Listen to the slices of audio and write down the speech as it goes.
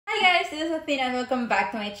guys, this is Athena and welcome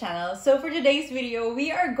back to my channel. So for today's video, we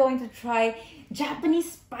are going to try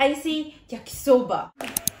Japanese spicy yakisoba.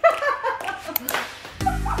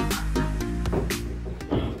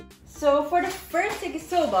 So for the first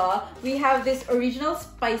yakisoba, we have this original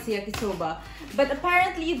spicy yakisoba. But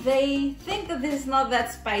apparently they think that this is not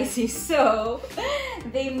that spicy, so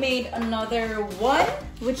they made another one,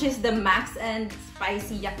 which is the Max End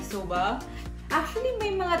Spicy Yakisoba. Actually,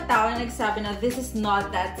 may mga tao na nagsabi na this is not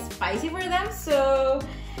that spicy for them, so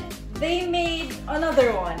they made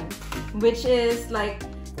another one, which is like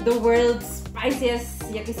the world's spiciest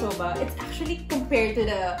yakisoba. It's actually compared to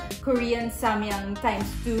the Korean samyang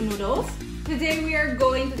 ×2 noodles. Today we are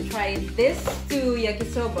going to try this 2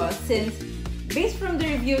 yakisoba since based from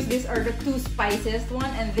the reviews, these are the 2 spiciest one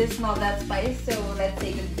and this not that spicy, so let's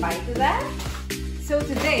say goodbye to that. So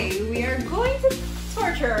today we are going to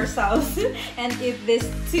torture ourselves and eat this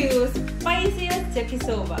 2 spiciest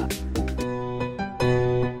yakisoba.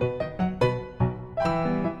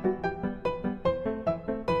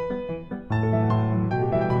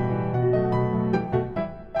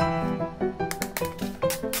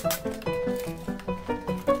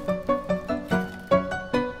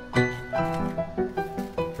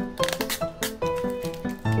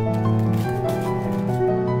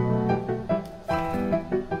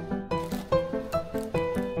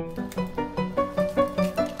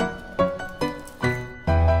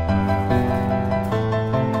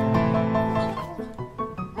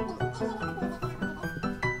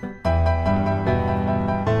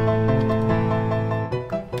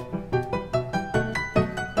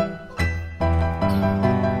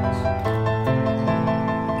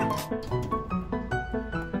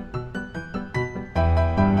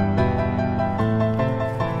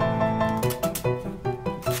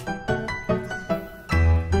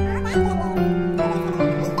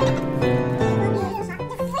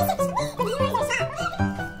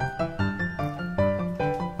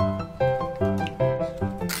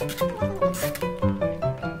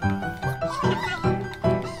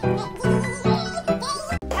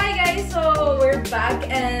 Back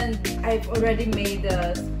and I've already made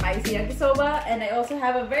the spicy yakisoba and I also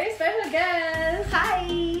have a very special guest.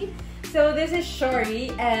 Hi! So this is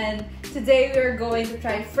Shori and today we're going to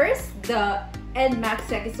try first the End Max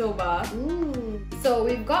yakisoba. So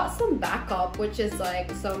we've got some backup, which is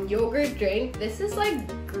like some yogurt drink. This is like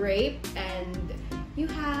grape and you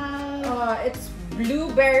have it's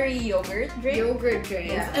blueberry yogurt drink. Yogurt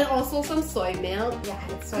drinks. Yeah. And also some soy milk. Yeah,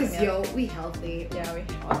 it's soy milk. We healthy. Yeah, we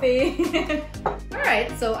healthy.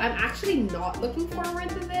 Alright, so I'm actually not looking forward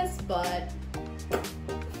to this, but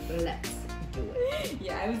let's do it.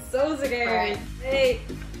 Yeah, I'm so scared. Right. Hey.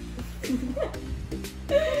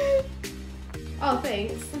 Oh,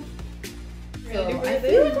 thanks. So I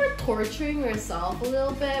feel like we're torturing ourselves a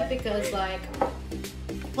little bit because like,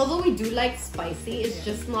 although we do like spicy, it's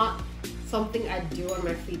just not something I do on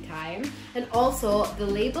my free time. And also, the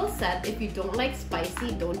label said if you don't like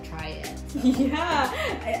spicy, don't try it. So. Yeah,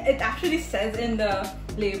 it actually says in the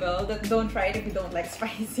label that don't try it if you don't like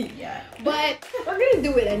spicy. Yeah, but we're gonna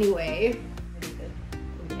do it anyway.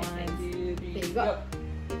 One, 2, 3, there you go.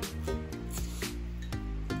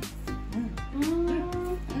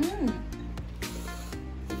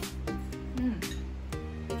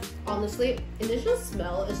 Honestly, initial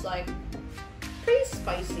smell is like pretty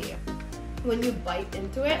spicy. When you bite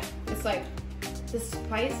into it, it's like the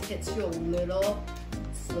spice hits you a little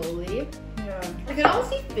slowly. Yeah. I can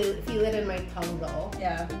also feel it in my tongue though.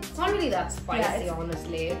 Yeah. It's not really that spicy,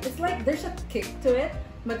 honestly. It's like there's a kick to it,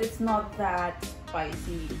 but it's not that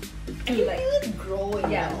spicy. I can feel it growing.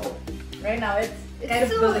 Yeah. Though. Right now it's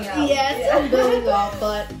still building up. Yeah, it's still building up,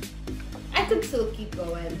 but I could still keep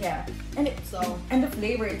going. Yeah. And and the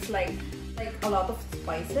flavor, it's like a lot of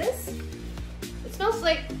spices. It smells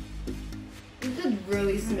like you could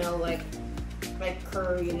really smell like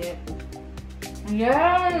curry in it.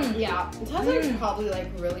 Yeah. Yeah. It has like probably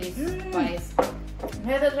like really spice.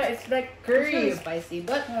 Yeah, that's right. It's like curry. It's really spicy,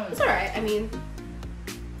 but it's alright. I mean,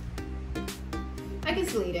 I can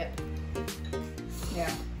still eat it.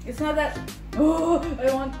 Yeah. It's not that, oh,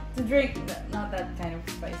 I want to drink. Not that kind of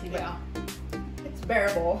spicy, but yeah. It's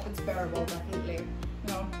bearable. It's bearable, definitely.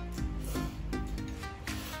 No.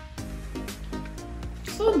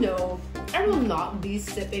 So no, I will not be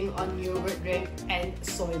sipping on yogurt drink and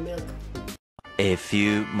soy milk. A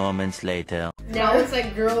few moments later. Now it's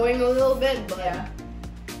like growing a little bit, but yeah.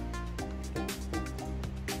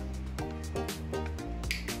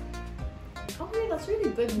 Okay, that's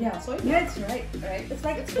really good. Yeah, soy milk. Yeah, it's right. It's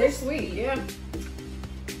like it's very sweet. Yeah.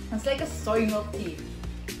 It's like a soy milk tea.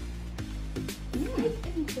 It's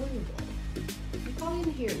enjoyable.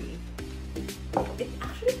 in theory. It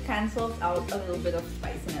actually cancels out a little bit of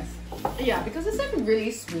spiciness. Yeah, because it's like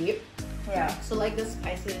really sweet. Yeah. So like the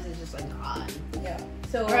spiciness is just like gone. Yeah.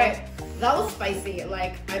 So Alright, that was spicy.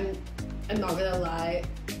 Like I'm not gonna lie.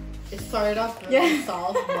 It started off really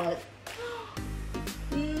soft, but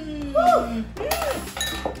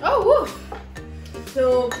oh woo.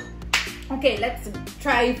 So okay, let's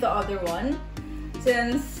try the other one.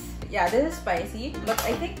 Since yeah, this is spicy, but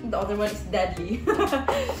I think the other one is deadly.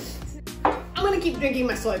 I'm gonna keep drinking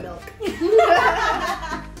my soy milk.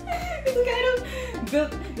 It's kind of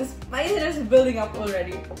built, the spiciness is building up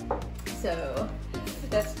already. So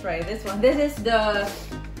let's try this one. This is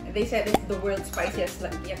they said it's the world's spiciest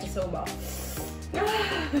yakisoba.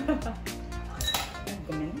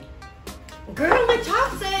 Girl, my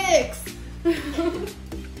chopsticks!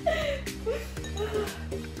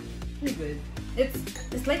 Pretty good.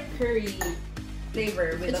 It's like curry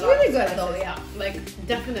flavor with It's a lot really of good spices. though, yeah. Like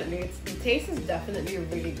definitely, the taste is definitely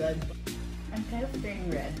really good. I'm kind of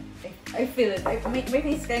turning red. I feel it. My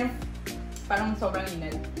face kind of parang sobrang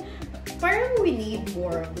init. Parang we need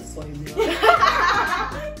more of the soy milk.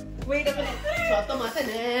 Wait a minute.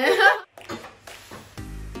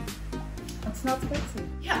 It's not spicy.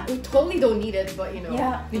 Yeah, we totally don't need it, but you know,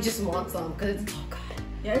 Yeah. we just want some because it's so good.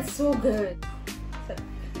 Yeah, it's so good.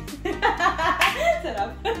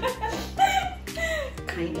 Sarap.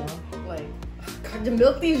 Kind of. Like, God, the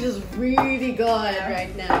milk tea is just really good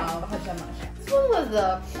right now. This one was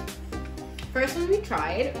the first one we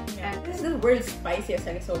tried. Yeah. This is the world's spiciest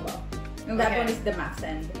yakisoba. And that Okay. one is the Max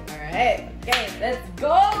End. Alright. Okay, let's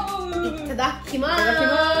go! Itadakimasu!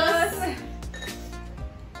 Itadakimasu!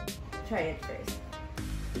 Try it first.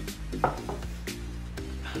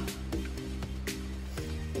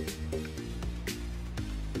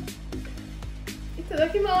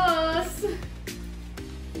 Itadakimasu!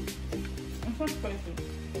 It's not spicy.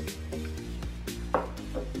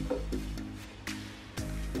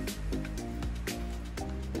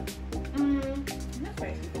 Not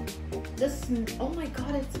spicy. This, oh my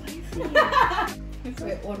god, it's spicy.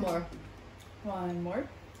 Wait, one more. One more.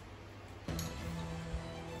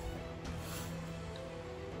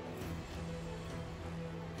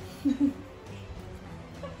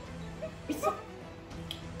 It's,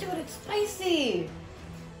 dude, it's spicy.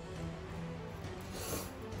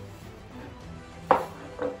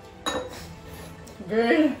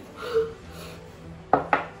 Girl.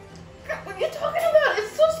 What are you talking about?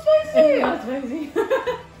 It's so spicy. It's not spicy.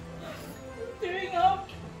 Tearing up.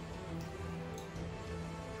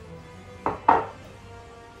 Oh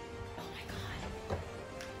my god.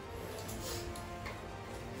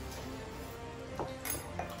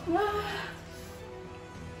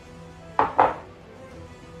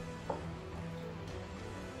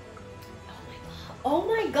 Oh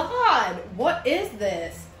my god. What is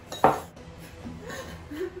this?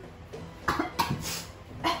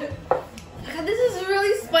 God, this is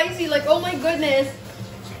really spicy. Like, oh my goodness.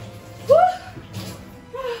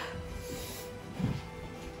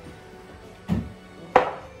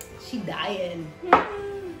 She dying.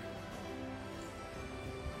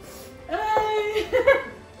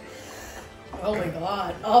 Oh my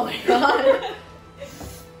god. Oh my god.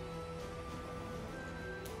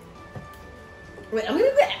 Wait, I'm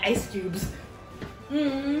gonna get ice cubes.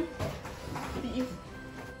 Mm.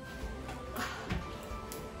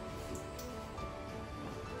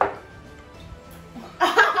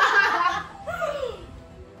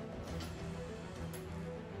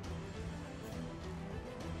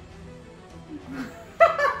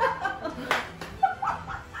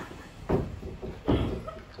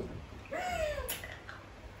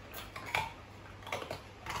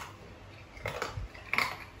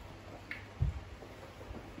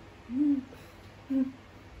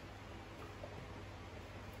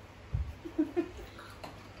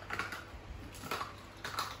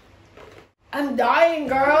 I'm dying,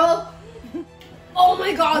 girl. Oh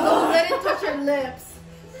my god, don't let it touch your lips.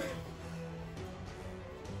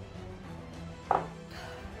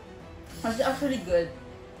 It's actually good.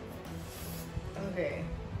 Okay.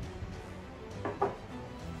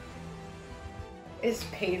 It's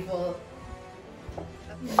painful.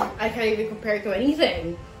 I can't even compare it to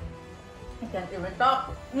anything. I can't even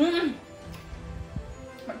talk. Mm.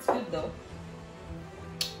 That's good though.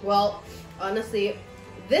 Well, honestly,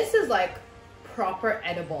 this is like proper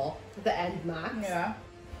edible, the End Max. Yeah.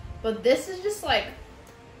 But this is just like,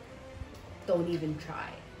 don't even try.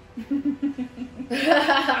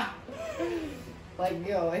 Like,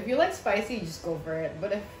 yo, if you like spicy, just go for it.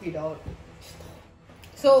 But if you don't, just don't.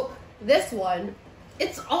 So this one,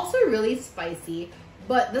 it's also really spicy,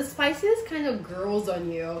 but the spiciness kind of grows on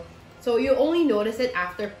you. So you only notice it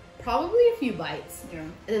after probably a few bites. Yeah.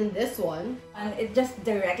 And then this one, And it just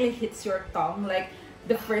directly hits your tongue. Like,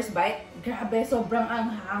 the first bite, grabe, sobrang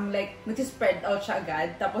anghang. Like, nagsispread out siya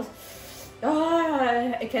agad. Tapos,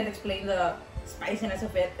 I can't explain the spiciness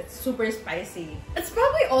of it. It's super spicy. it's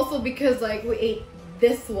probably also because like we ate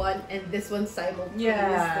this one and this one simultaneously.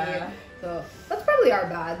 Yeah. So that's probably our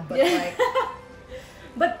bad, but Yeah. like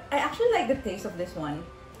But I actually like the taste of this one.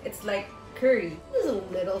 It's like curry. this is a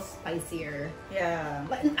little spicier. Yeah.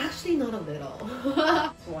 But actually not a little.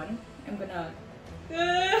 This one, I'm gonna...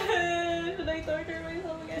 Should I torture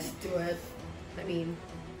myself again? Just do it. I mean,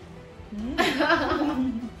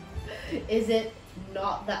 Mm. is it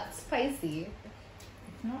not that spicy?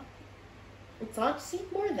 It's not. It's not. Just eat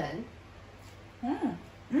more then.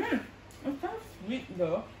 It sounds sweet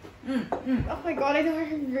though. Oh my god, I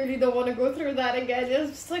really don't want to go through that again.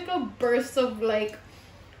 It's just like a burst of like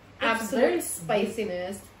very absolute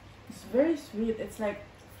spiciness. It's very sweet. It's like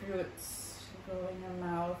fruits go in your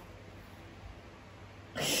mouth.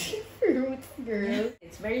 Fruit, girl.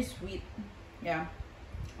 It's very sweet. Yeah.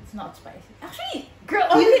 It's not spicy. Actually, Girl,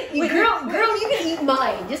 Oh, you can, wait, girl, wait. girl, you can eat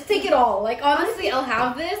mine. Just take it all. Like honestly, I'll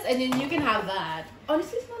have this, and then you can have that.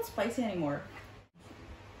 honestly, it's not spicy anymore.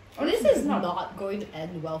 This is not going to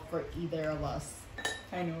end well for either of us.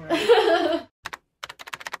 I know, right?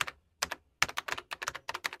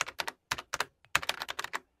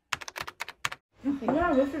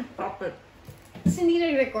 Yeah, we should stop it. Kasi hindi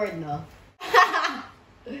nag-record, no?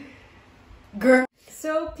 Girl.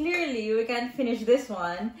 So clearly, we can't finish this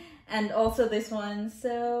one and also this one.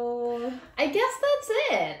 So I guess that's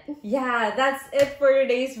it. yeah, that's it for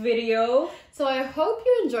today's video. So I hope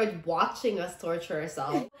you enjoyed watching us torture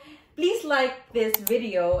ourselves. Please like this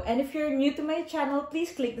video, and if you're new to my channel, please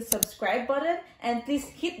click the subscribe button and please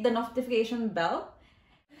hit the notification bell.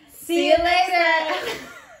 See you later.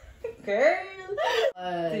 Girl.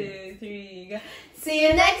 1, 2, 3, go. See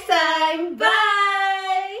you next time. Bye.